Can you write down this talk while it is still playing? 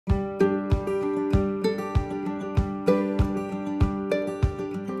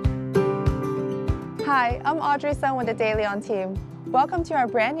Hi, I'm Audrey Sun with the DeLeon team. Welcome to our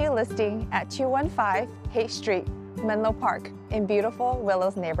brand new listing at 215 Haight Street, Menlo Park, in beautiful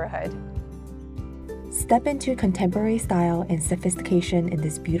Willows neighborhood. Step into contemporary style and sophistication in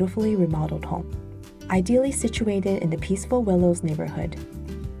this beautifully remodeled home. Ideally situated in the peaceful Willows neighborhood.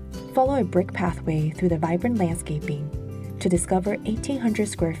 Follow a brick pathway through the vibrant landscaping to discover 1,800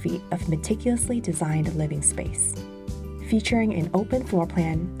 square feet of meticulously designed living space, featuring an open floor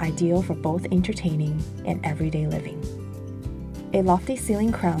plan ideal for both entertaining and everyday living. A lofty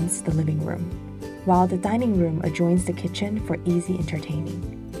ceiling crowns the living room, while the dining room adjoins the kitchen for easy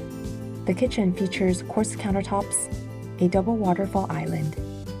entertaining. The kitchen features quartz countertops, a double waterfall island,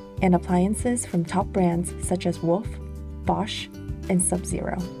 and appliances from top brands such as Wolf, Bosch, and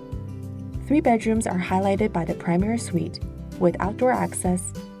Sub-Zero. 3 bedrooms are highlighted by the primary suite with outdoor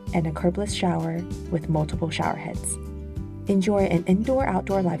access and a curbless shower with multiple shower heads. Enjoy an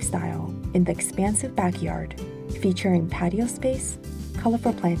indoor-outdoor lifestyle in the expansive backyard, featuring patio space,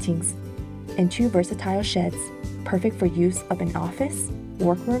 colorful plantings, and 2 versatile sheds perfect for use of an office,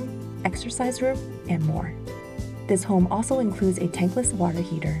 workroom, exercise room, and more. This home also includes a tankless water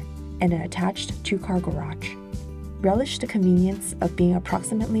heater and an attached 2-car garage. Relish the convenience of being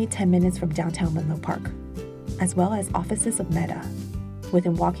approximately 10 minutes from downtown Menlo Park, as well as offices of Meta,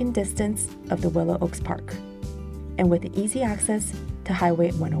 within walking distance of the Willow Oaks Park, and with easy access to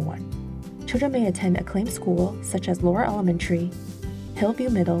Highway 101. Children may attend acclaimed schools such as Laura Elementary, Hillview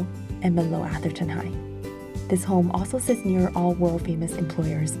Middle, and Menlo Atherton High. This home also sits near all world-famous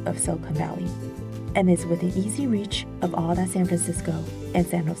employers of Silicon Valley, and is within easy reach of all that San Francisco and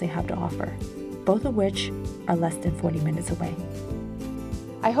San Jose have to offer, both of which are less than 40 minutes away.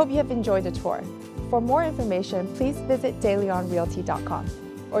 I hope you have enjoyed the tour. For more information, please visit DeLeonRealty.com,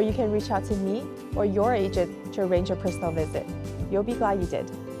 or you can reach out to me or your agent to arrange a personal visit. You'll be glad you did.